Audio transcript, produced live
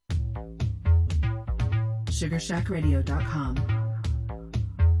SugarshackRadio.com.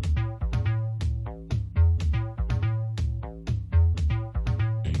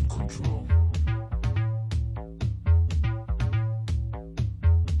 In control.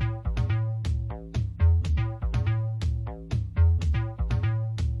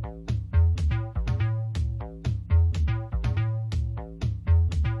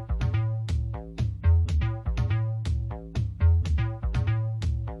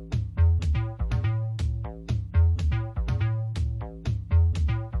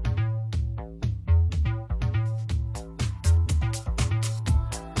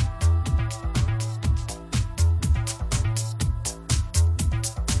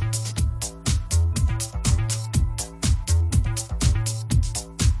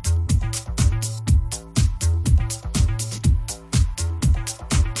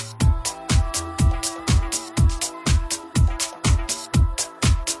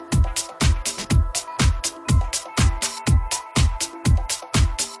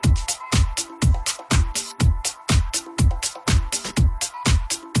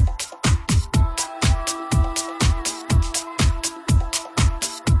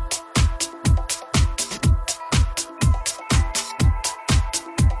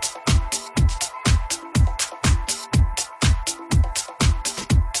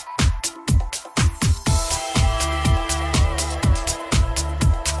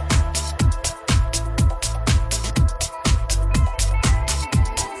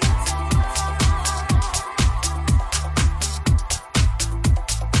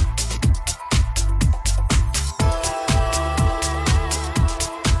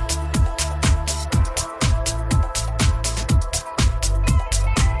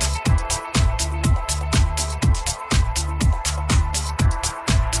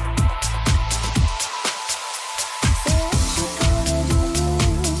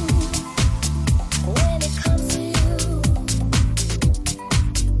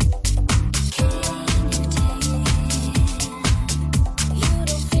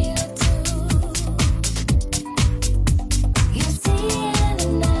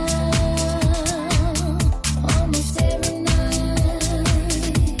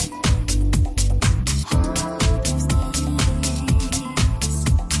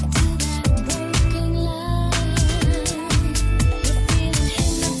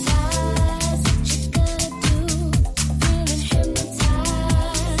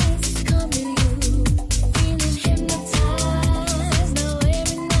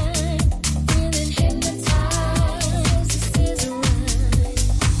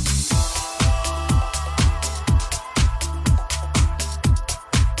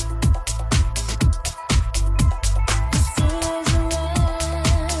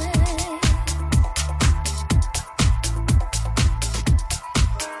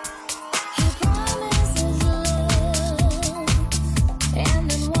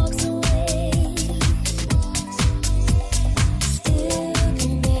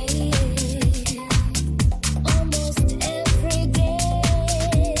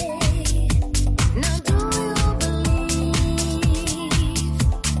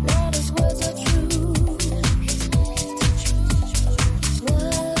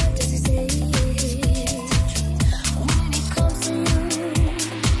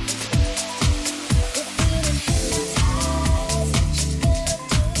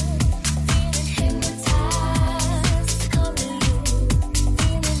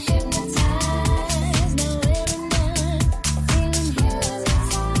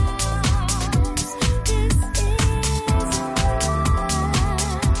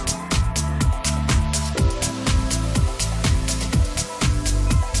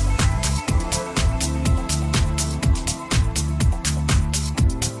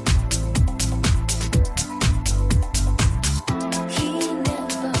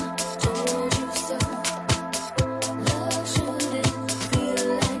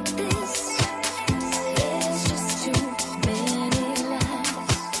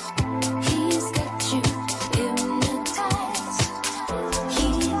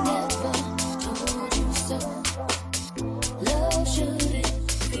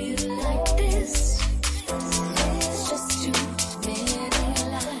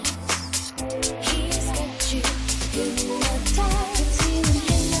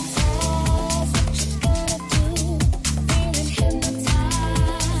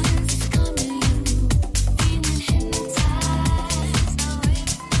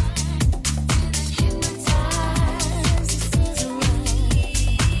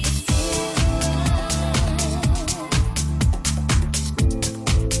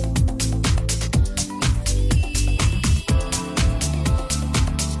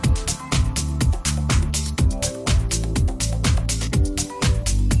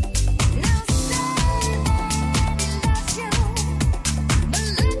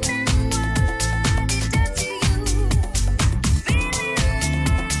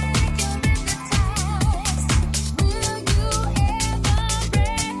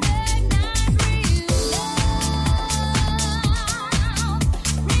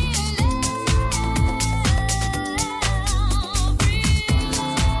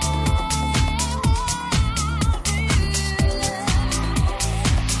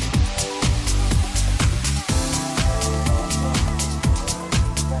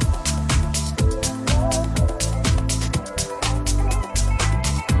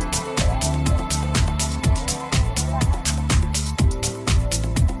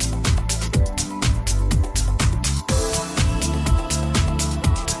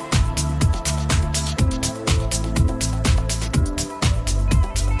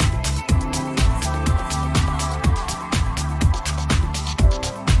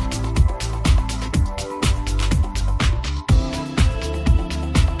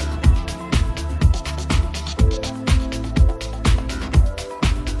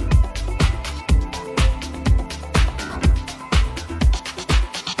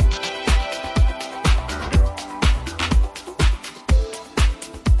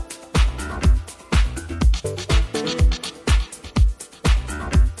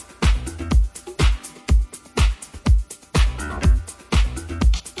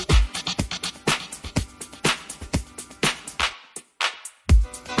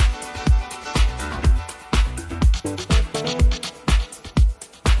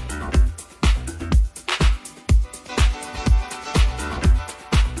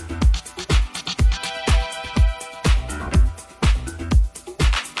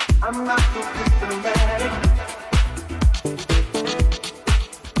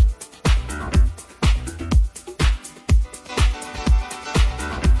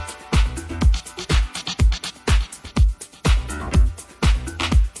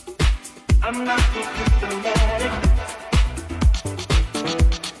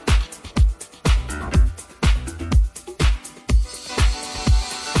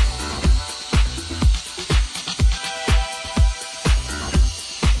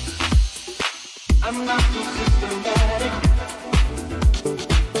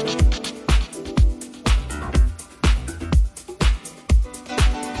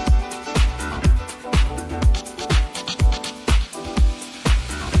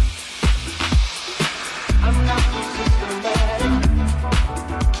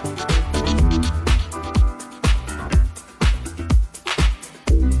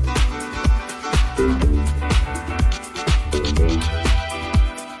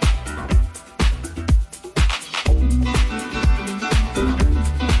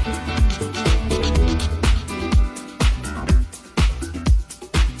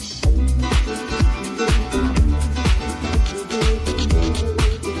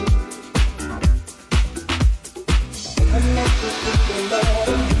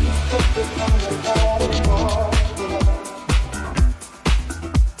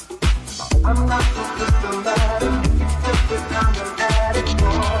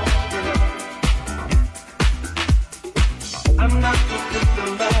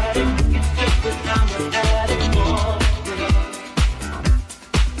 systematic. It's just that I'm an addict for your love.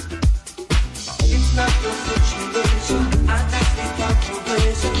 It's not your situation. I just need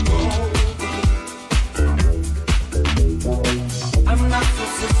confirmation. I'm not so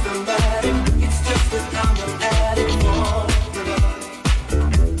systematic. It's just that I'm an addict for your love.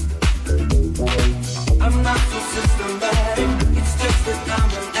 I'm not so systematic. It's just that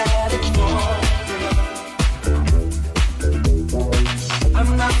I'm an addict for your love.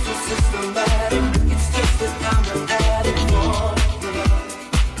 I'm not so systematic. It's just that I'm an addict for your love.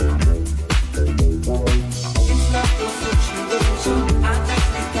 It's not your situation. I just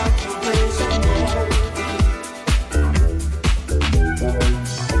need confirmation.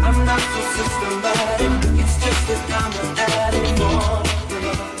 I'm not so systematic. It's just that I'm an addict for your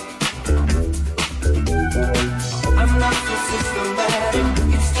love. I'm not so systematic.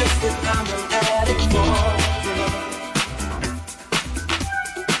 It's just that I'm an addict for your love.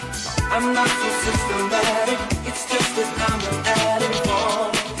 I'm not so systematic. It's just that I'm an addict for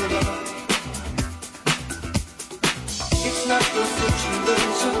your love. It's not your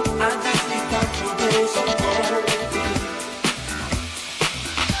situation. I just need confirmation.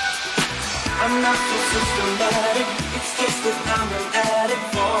 I'm not so systematic. It's just that I'm an addict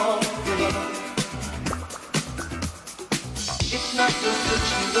for your love. It's not your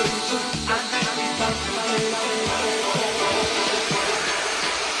situation. I just need confirmation.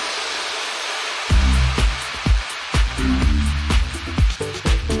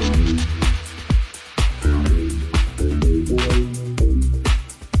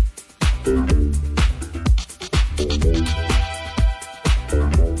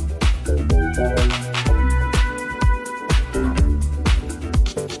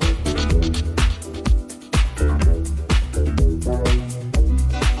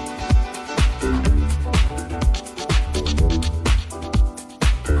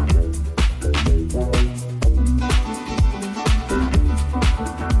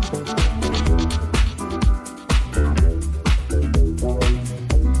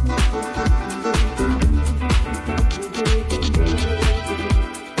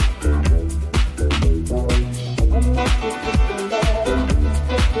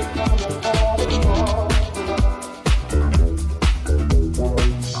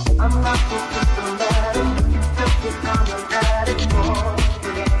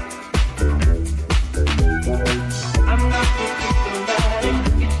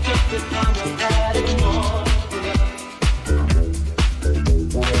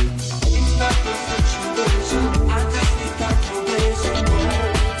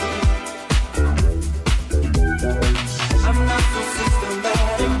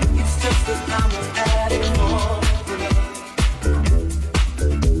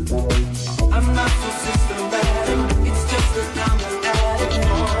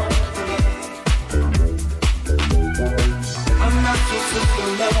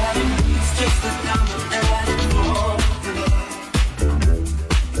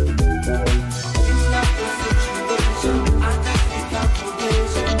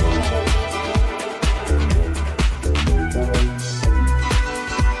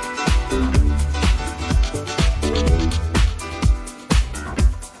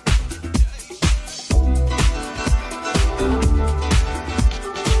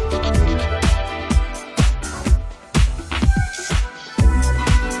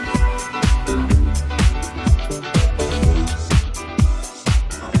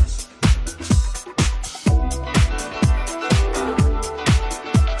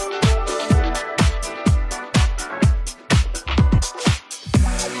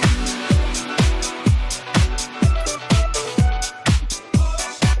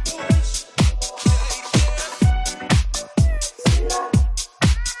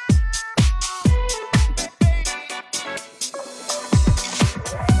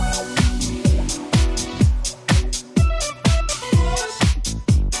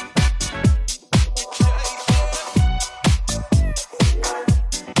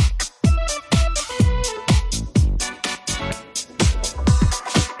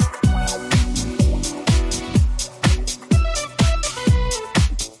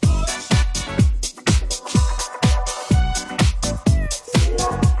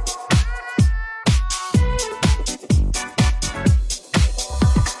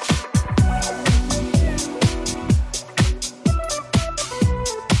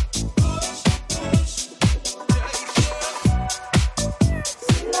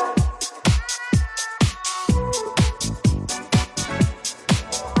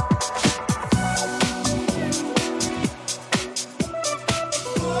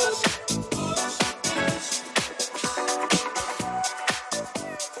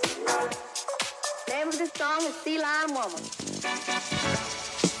 song is Sea Lion Woman.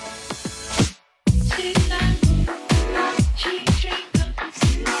 Sea Lion Woman, she drink up,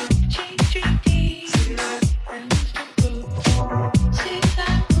 she drink tea, and the food. Sea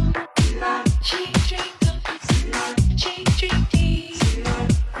Lion Woman, she drink up, she drink tea,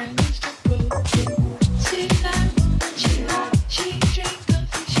 and the food. Sea Lion Woman, she drink up,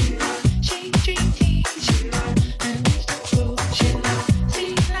 she drink tea, and the food.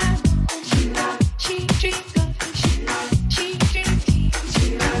 Sea Lion Woman, she drink up, she drink tea,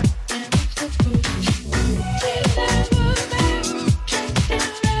 and the food.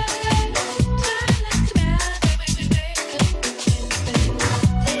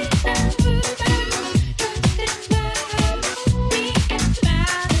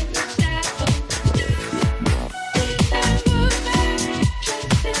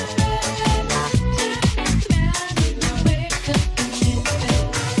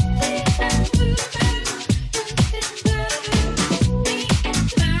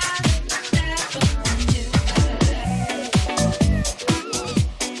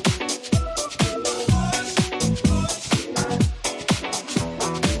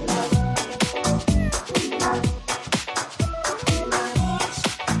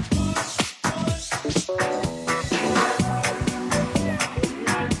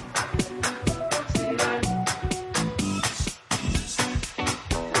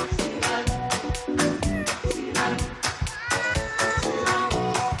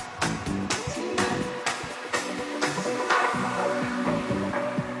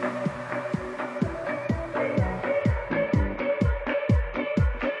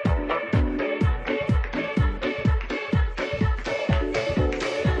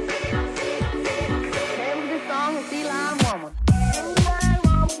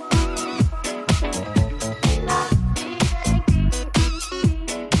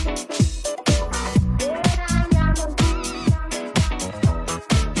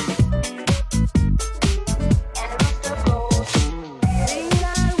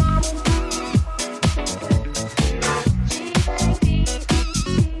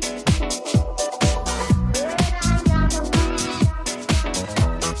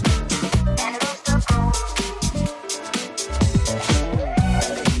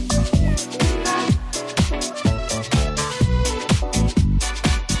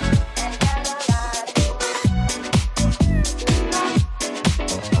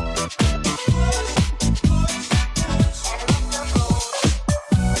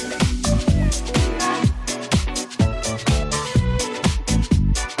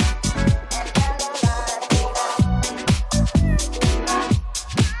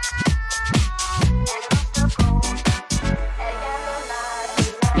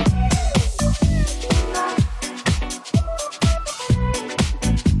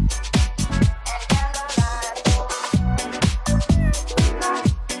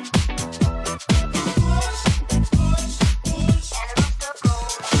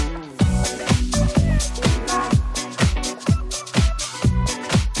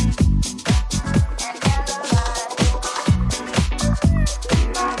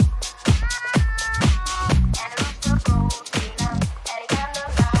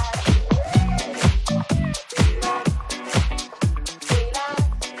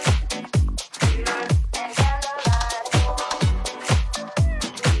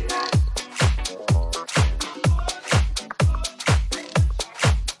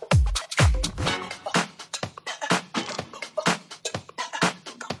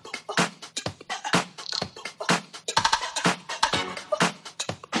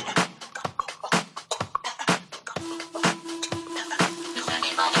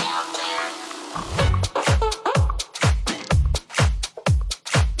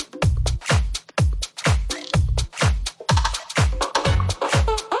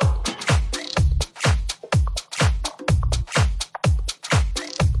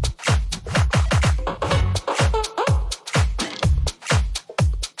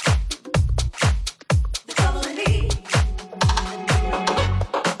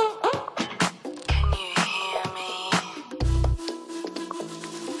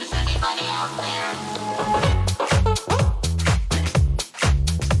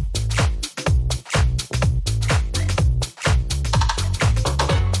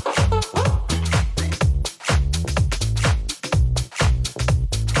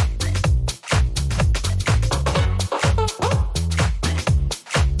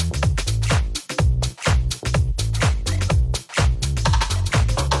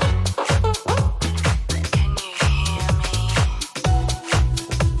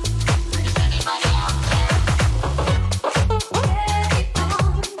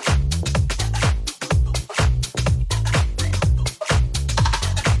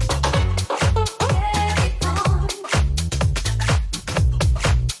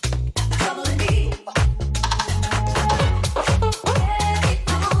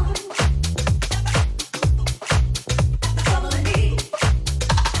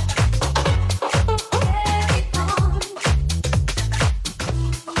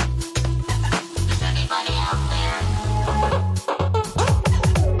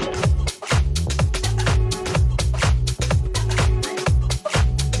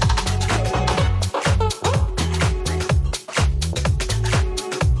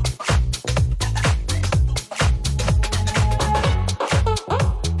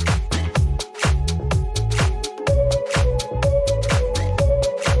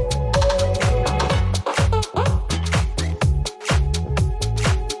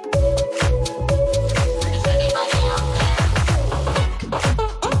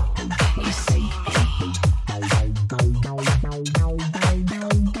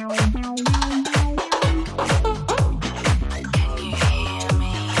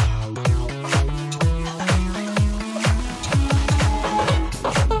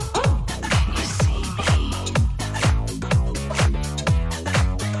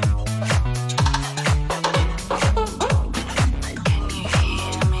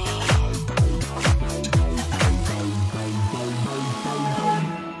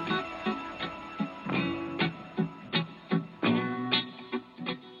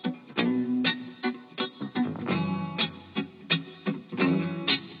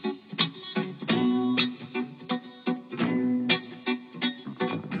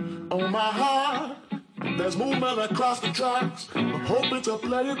 On my heart, there's movement across the tracks. I'm hoping to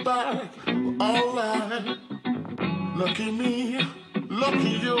play it back. Alright. Lucky me, lucky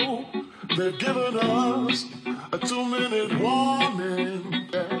you. They've given us a 2-minute warning.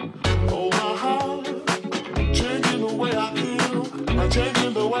 Yeah. Oh, my heart, changing the way I feel. I'm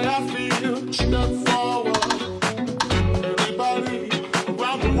changing the way I feel. Step forward. Everybody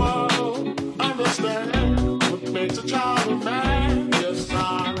around the world understand what makes a child a man. Yes,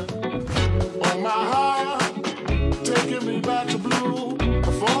 I'm on my heart, taking me back to blue. I'm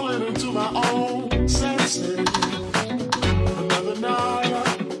falling into my own senses. Another night,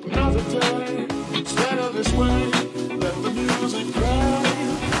 another day. It's better this way. Let the music play.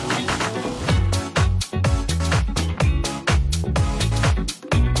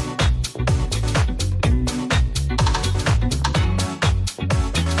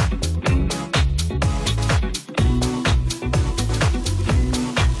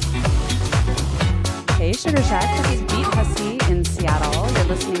 Hey, Sugar Shack, this is Beat Hussy in Seattle. You're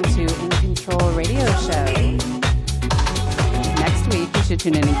listening to In Control Radio Show. Next week, you should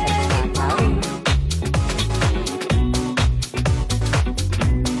tune in and catch Black Howdy.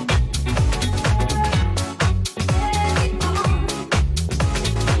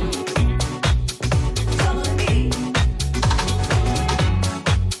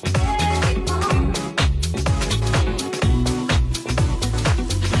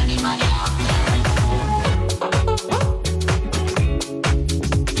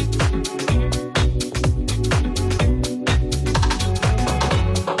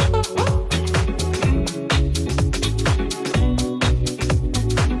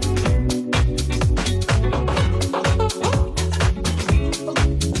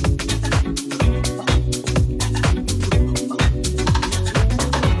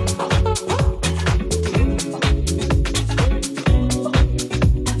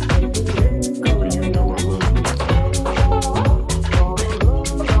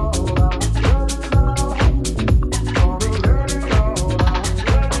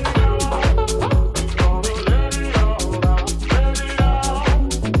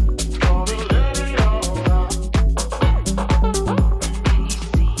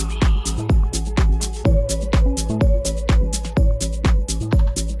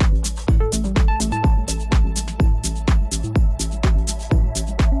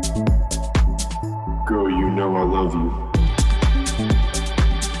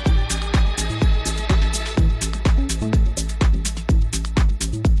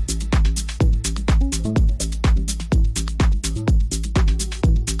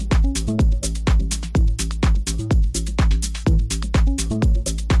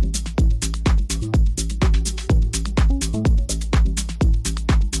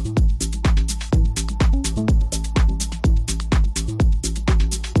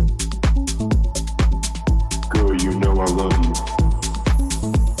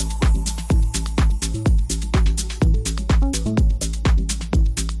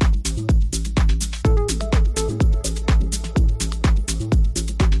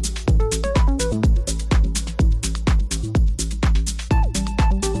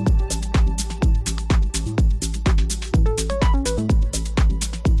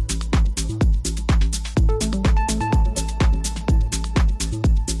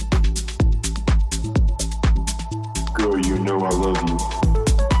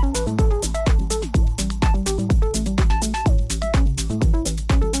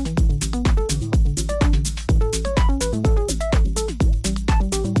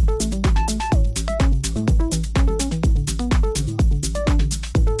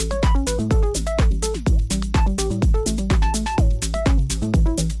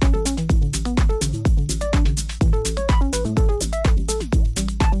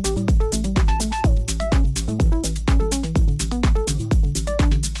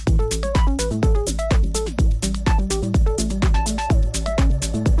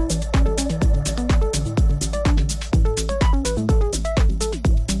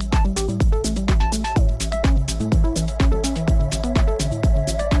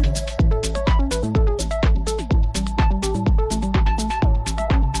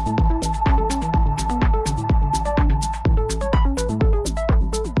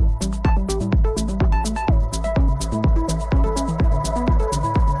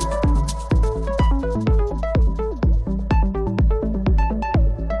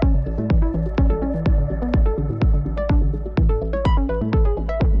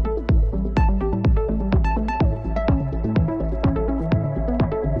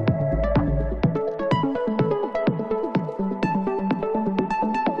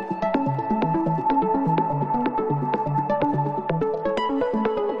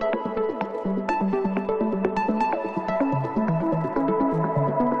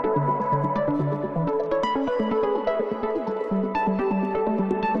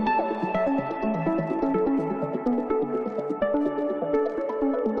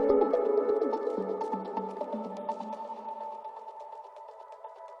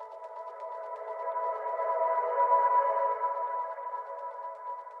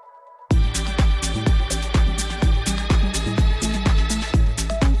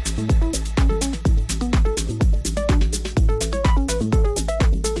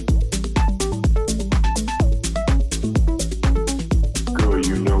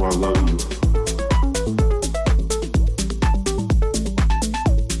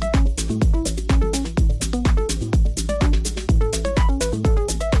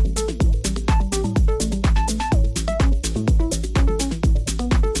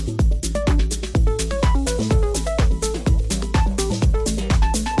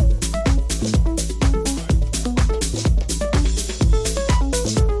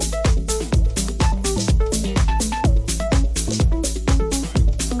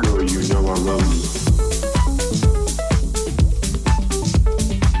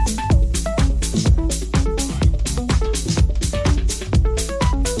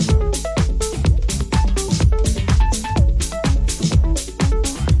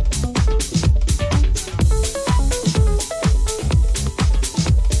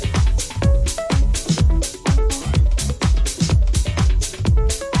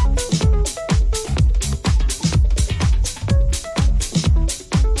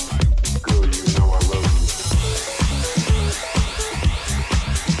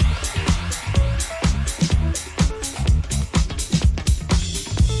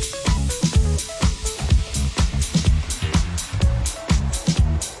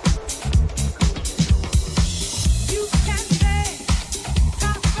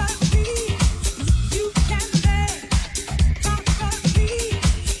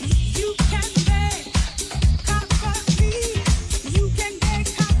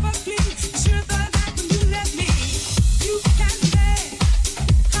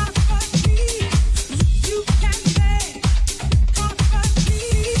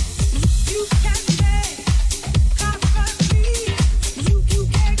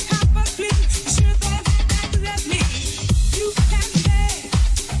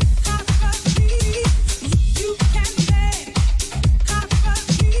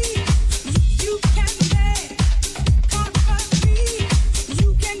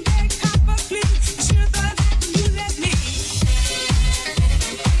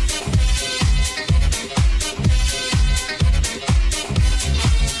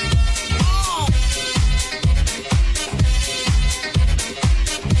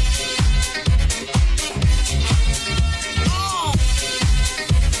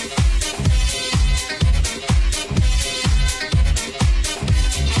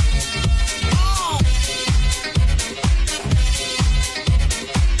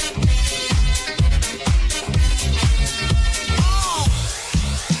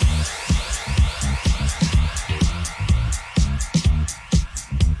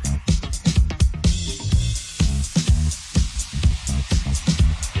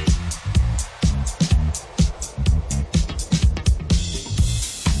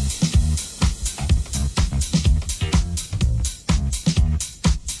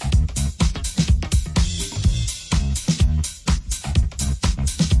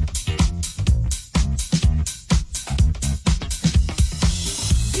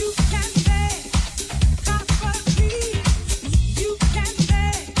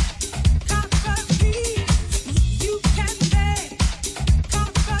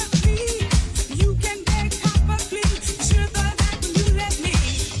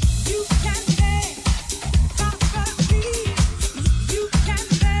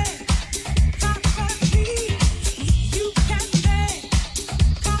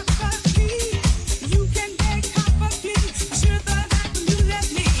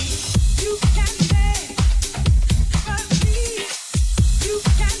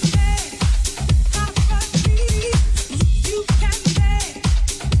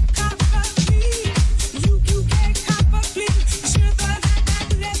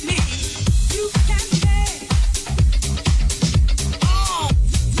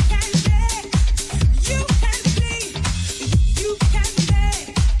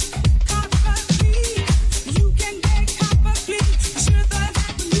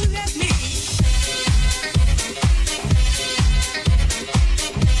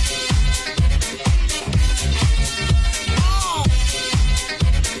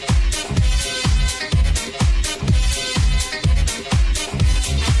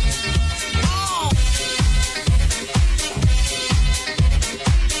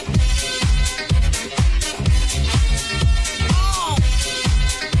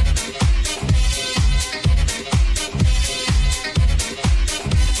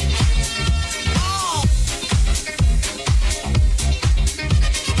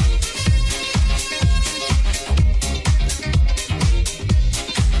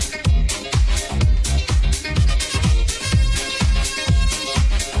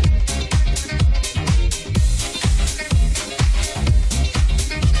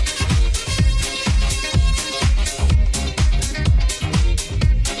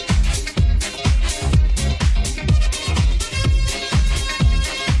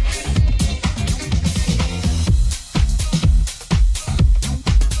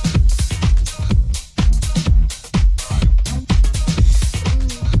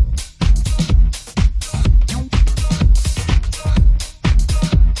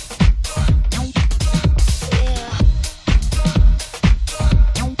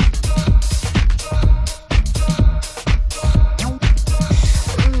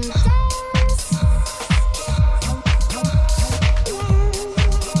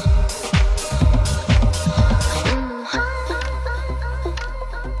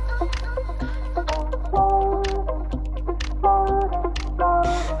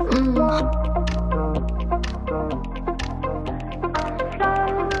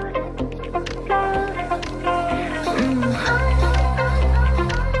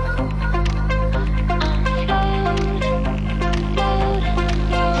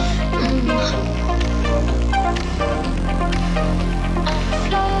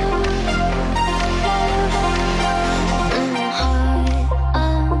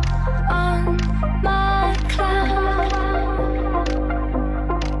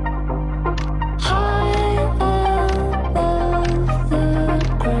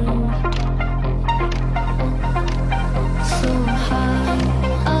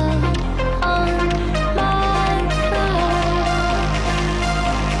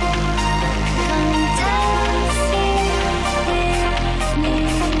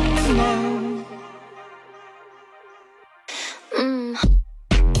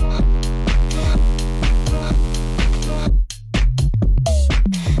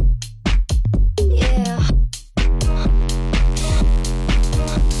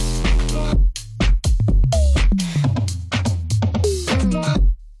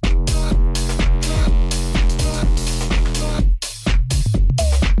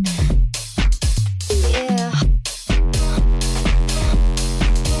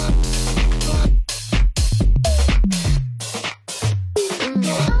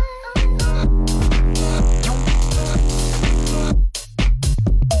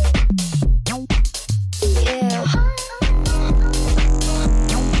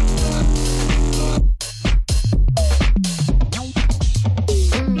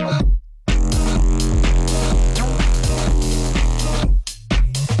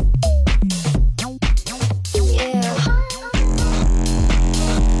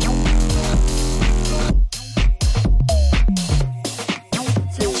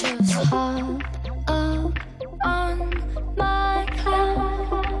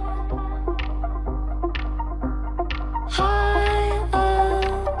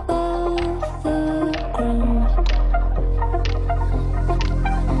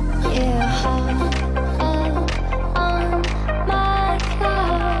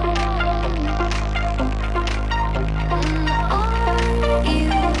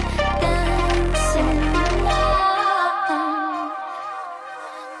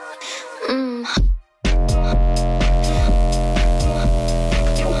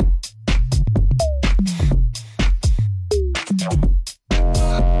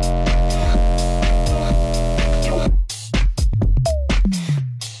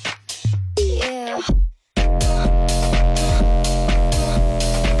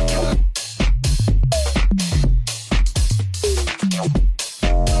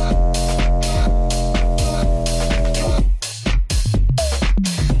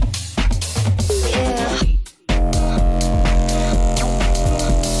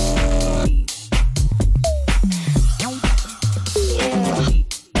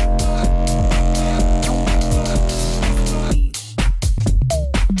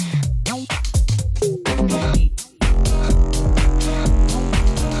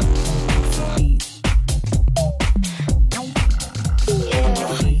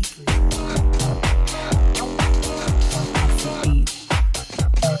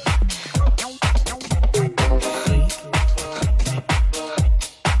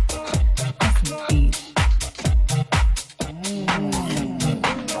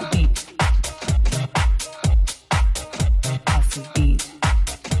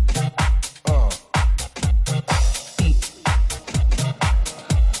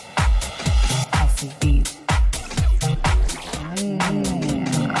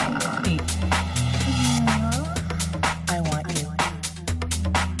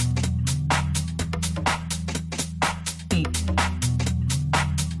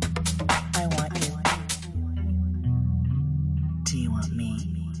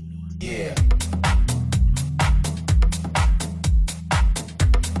 Yeah.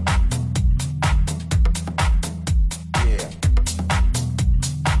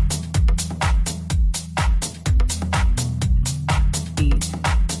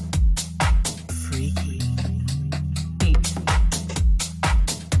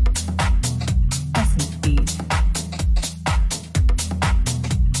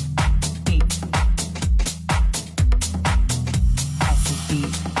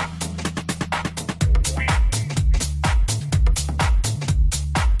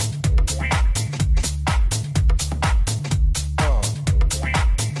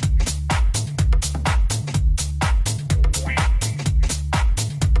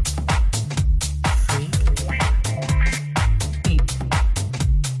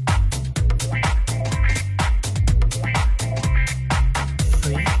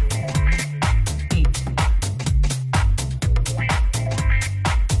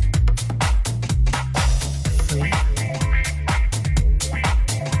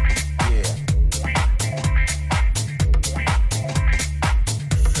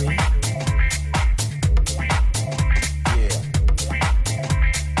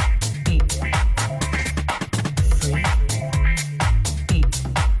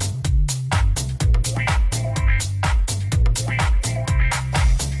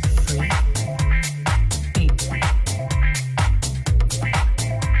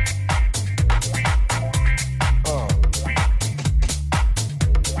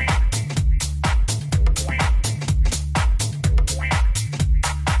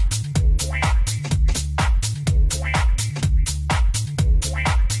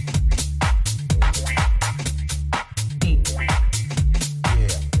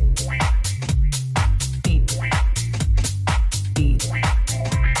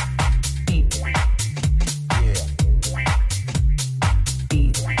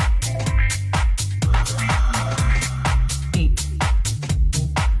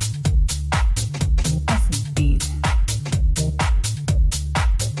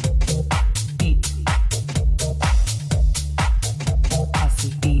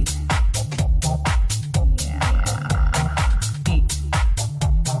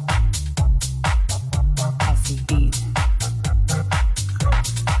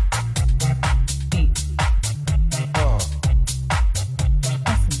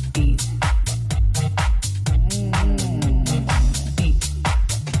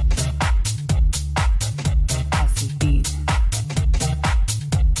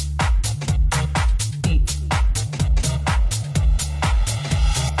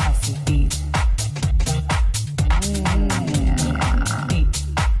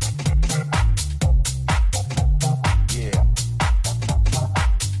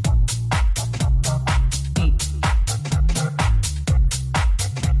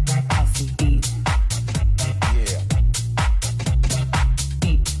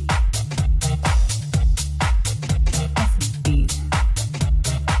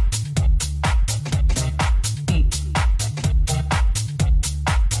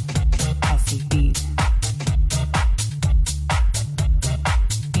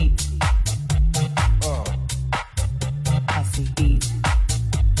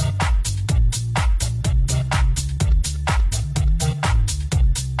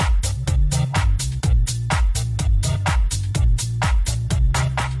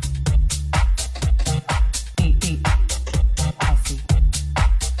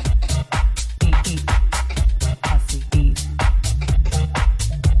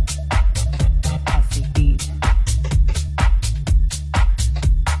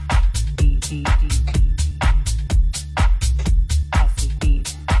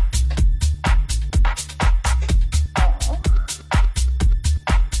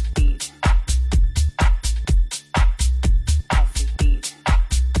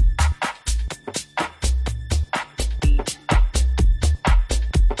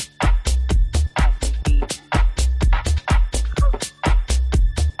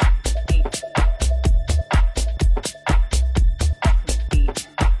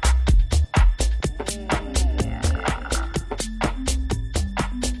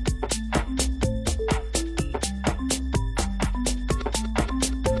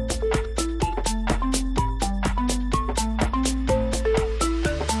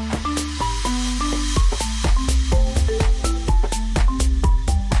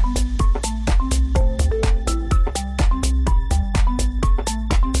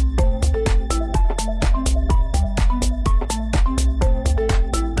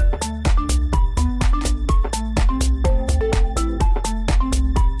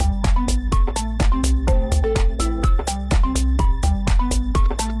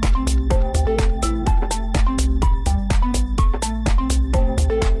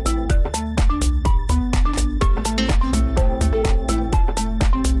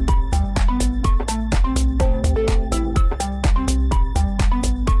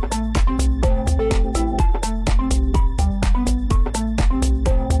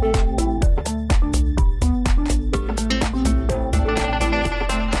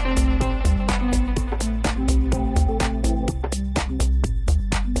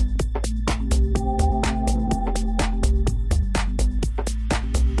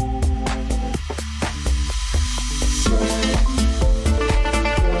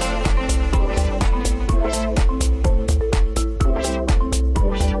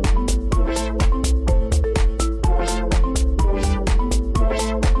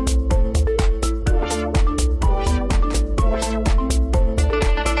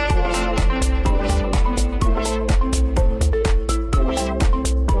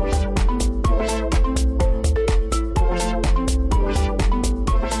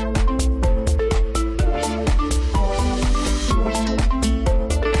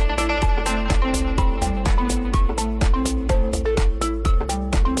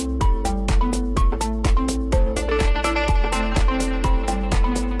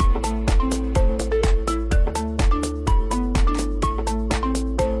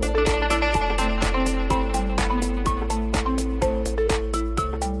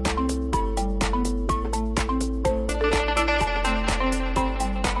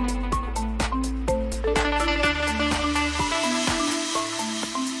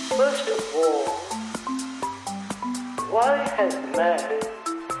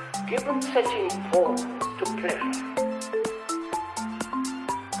 given setting form to pleasure.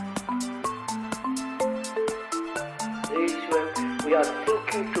 There is when we are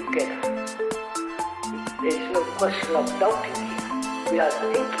thinking together. There is no question of doubting here. We are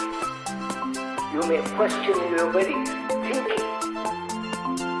thinking. You may question your very thinking.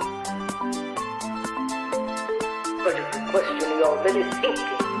 But if you question your very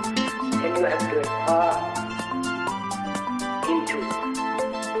thinking, then you have to inquire into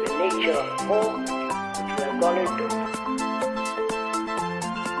the nature of form which we have gone into,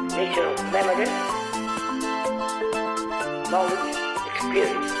 nature of memory, knowledge,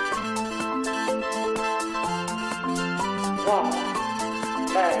 experience. God,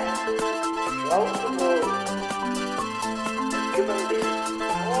 man, throughout the world, has given this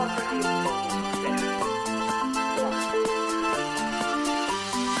extraordinary importance to pleasure.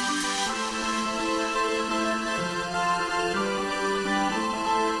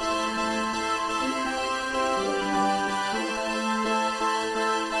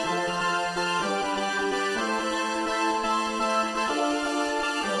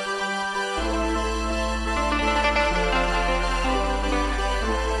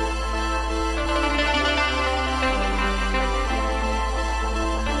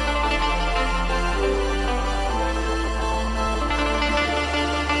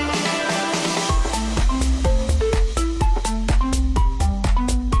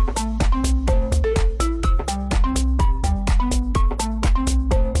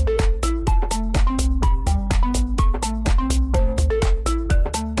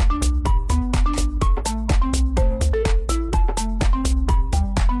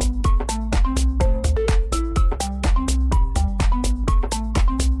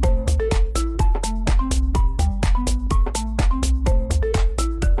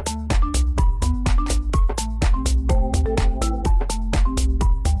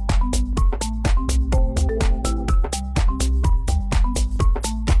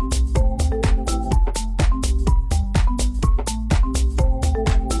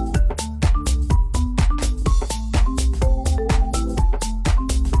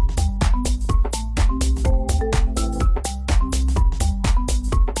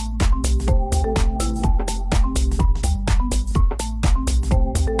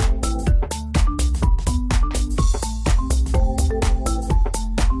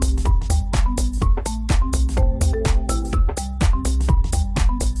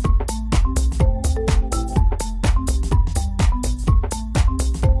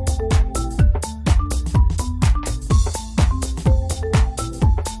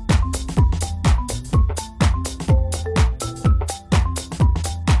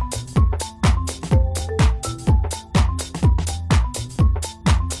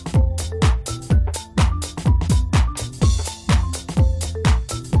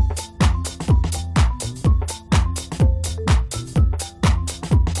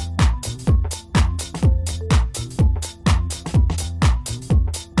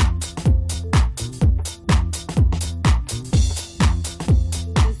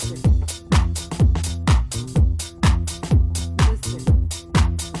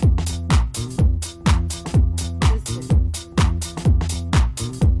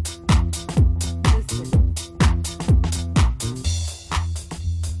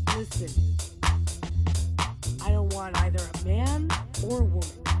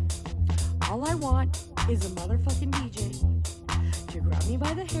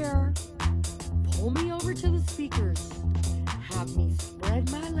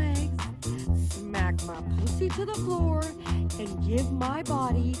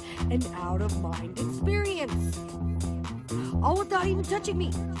 Touching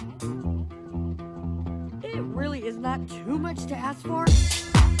me. It really is not too much to ask for.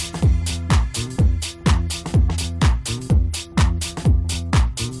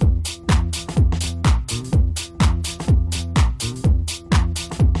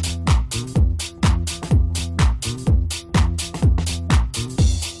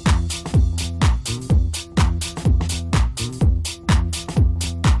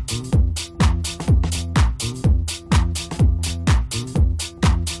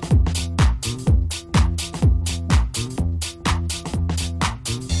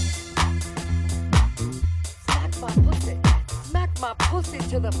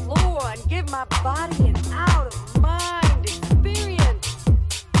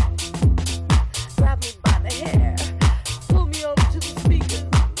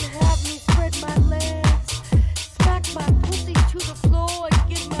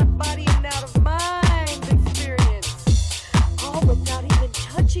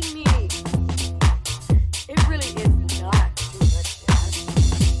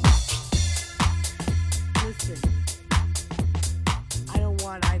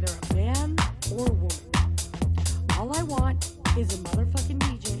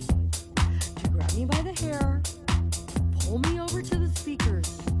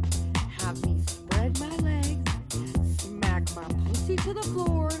 to the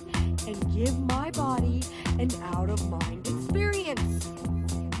floor and give my body an out-of-mind experience.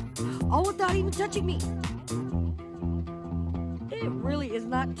 All without even touching me. It really is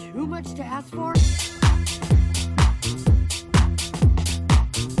not too much to ask for.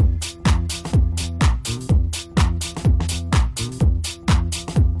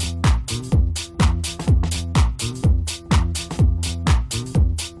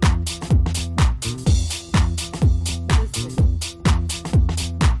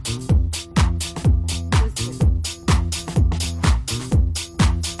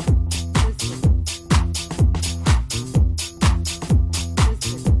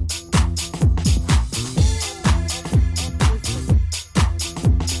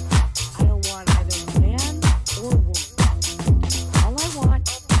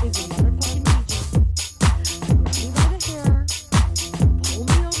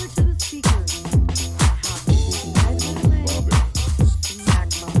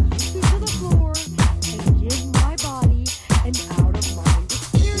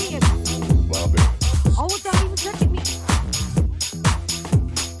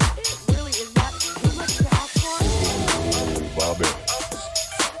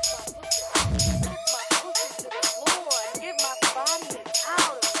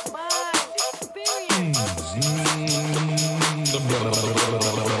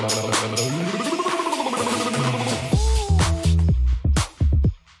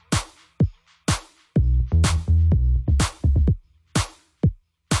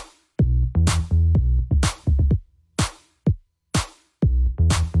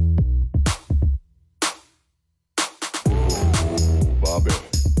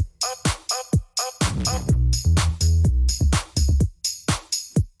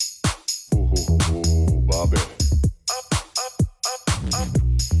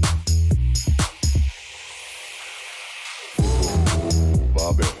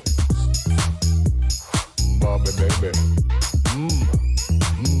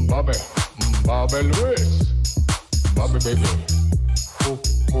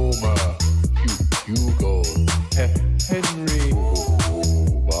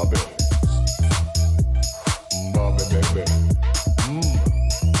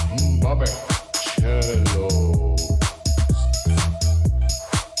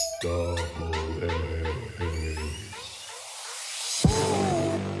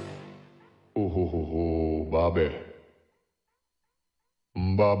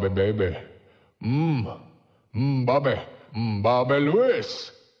 Baby. Bobby. Bobby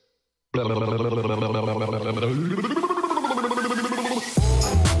Lewis.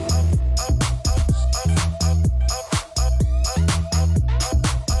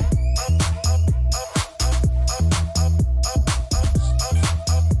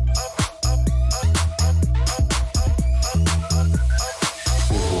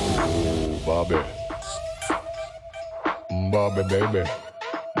 Bobby. Bobby, baby.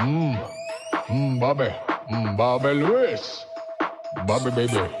 Bobby. Bobby Lewis. Bobby,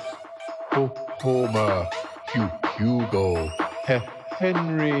 baby. Homer. Hugo.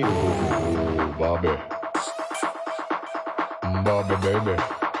 Henry. Bobby. Bobby, baby.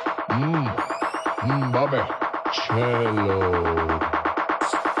 Bobby. Cello.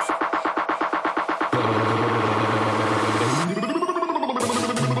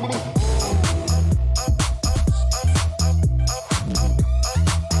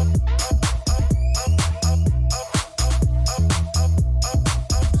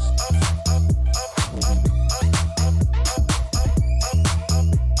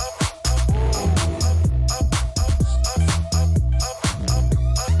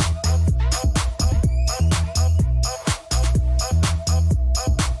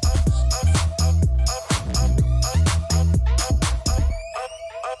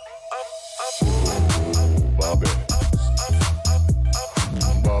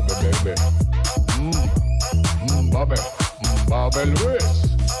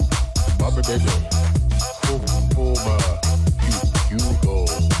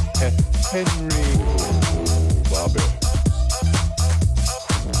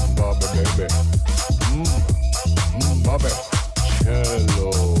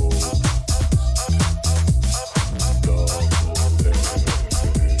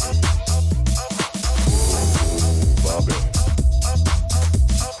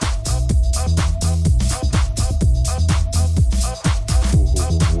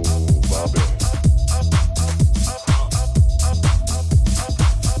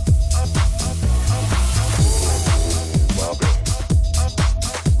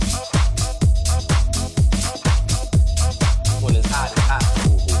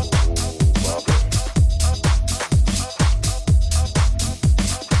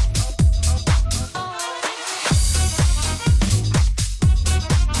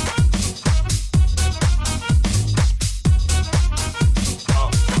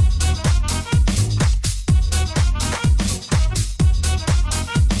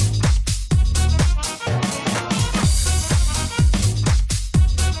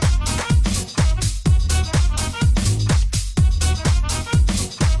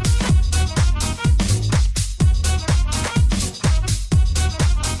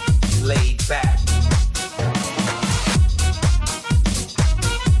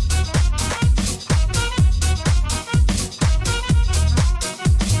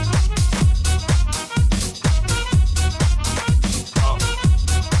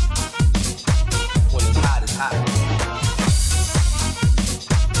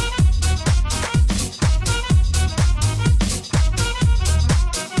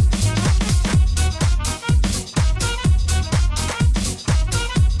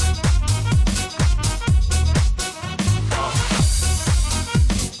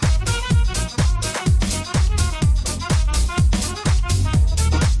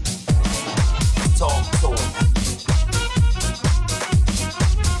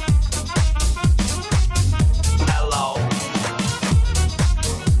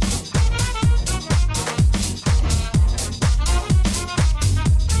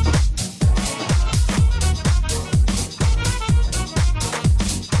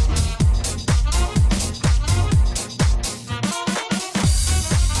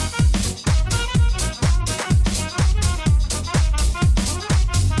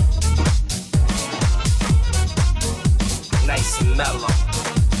 mellow.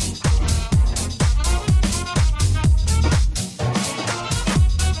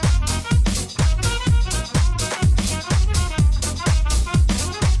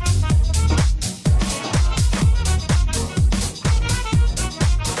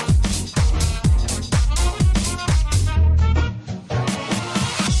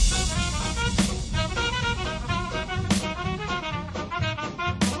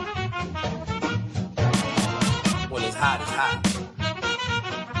 When it's hot, it's hot.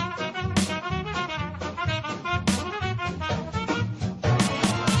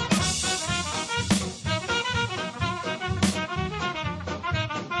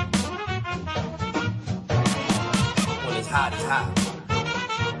 When it's hot, it's hot.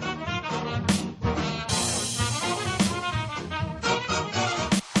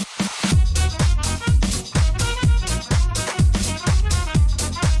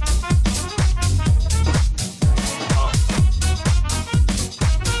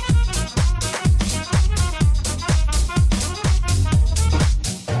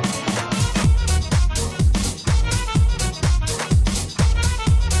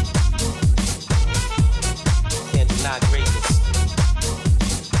 Can't deny greatness.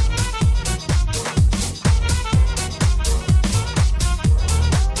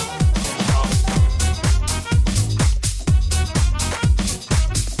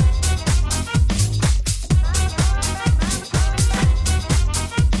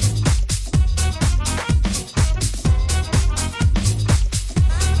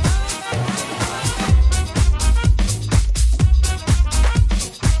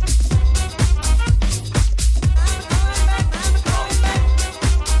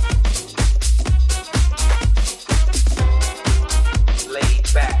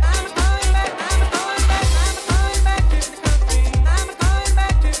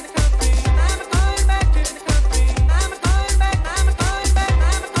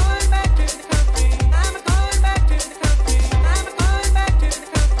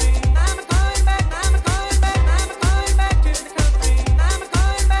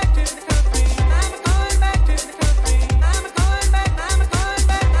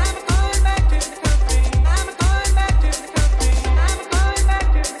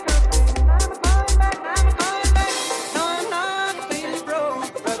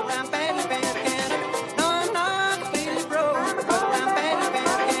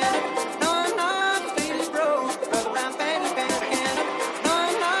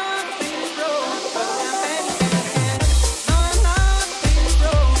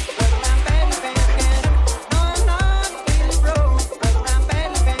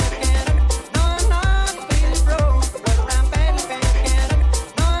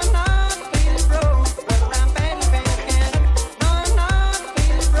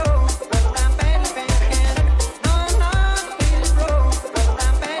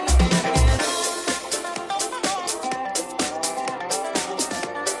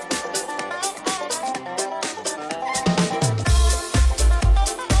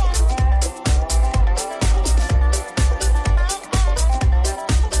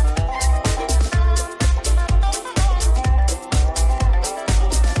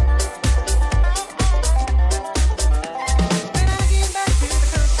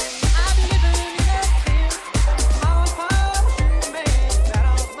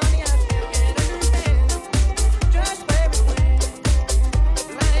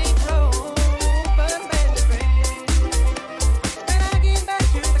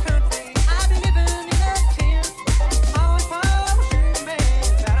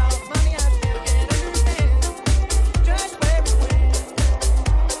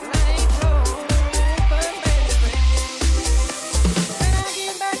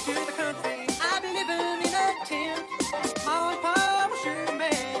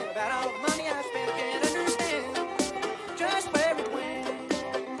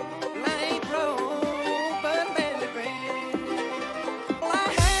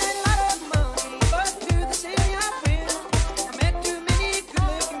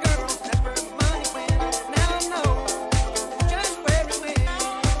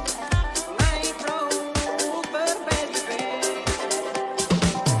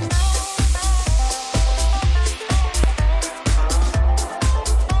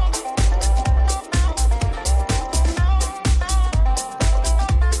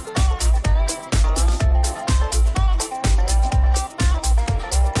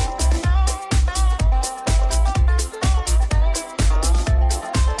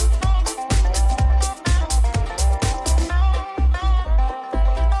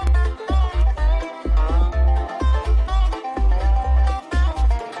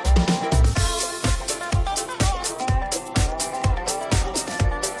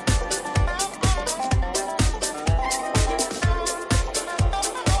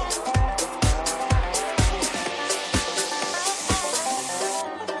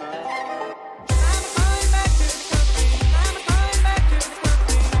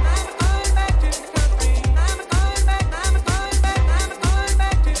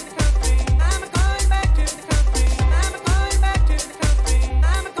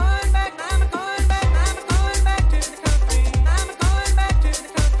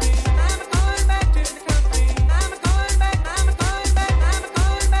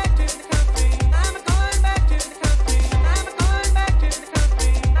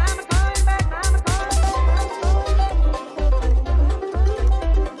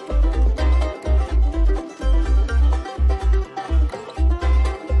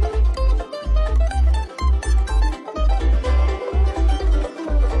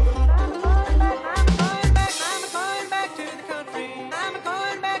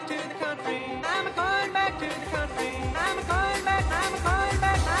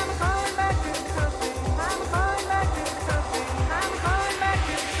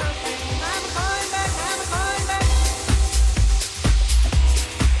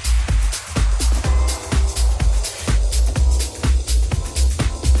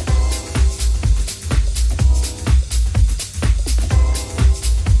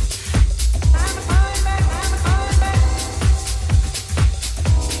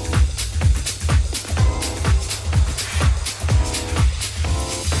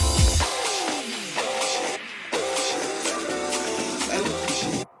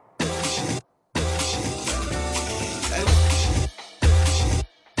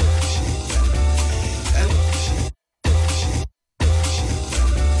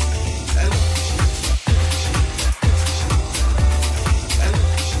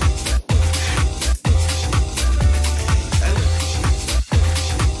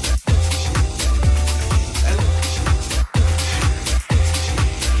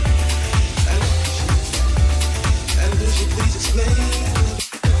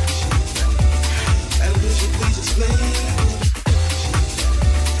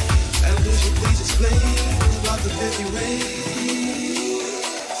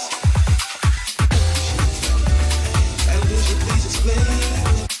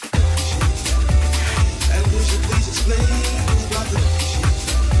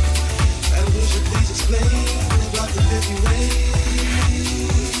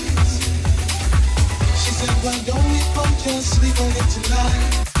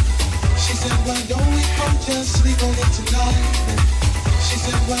 why don't we both just sleep on it tonight? She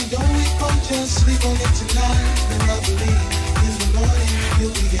said, why don't we both just sleep on it tonight? And I believe in the morning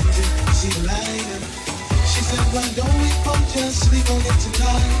you'll begin to see the light. She said, why don't we both just sleep on it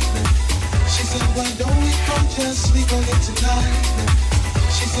tonight? She said, why don't we both just sleep on it tonight?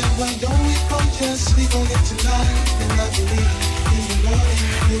 She said, why don't we both just sleep on it tonight? And I believe in the morning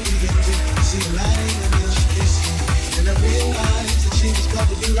you'll begin to see the light. And then she kissed me, and I realized that she was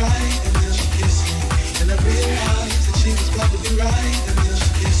probably right. And then she kissed me, and I realized that she was probably right. And then she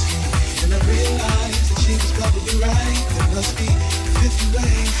kissed me, and I realized that she was probably right. There must be 50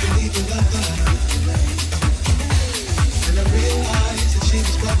 ways to leave a lover. And I realized that she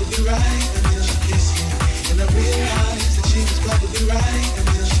was probably right. And then she kissed me, and I realized that she was probably right. And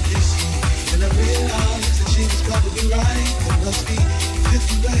then she kissed me, and I realized that she was probably right. There must be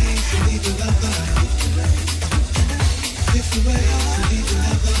 50 ways to leave a lover. 50 ways to leave a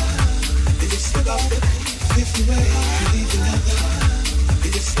lover. Did you slip off it? 50 ways to leave a lover.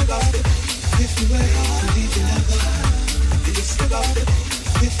 Did you slip off it? 50 ways to leave a lover. Did you slip off it?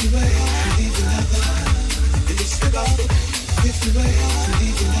 50 ways to leave a lover. Did you slip off it? 50 ways to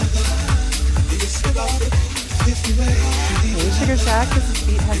leave a lover. Did you slip off it? 50 ways to leave a lover. Hey, Sugar Shack, this is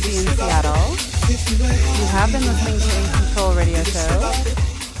Beat Hussy in Seattle. You have been listening to In Control Radio Show.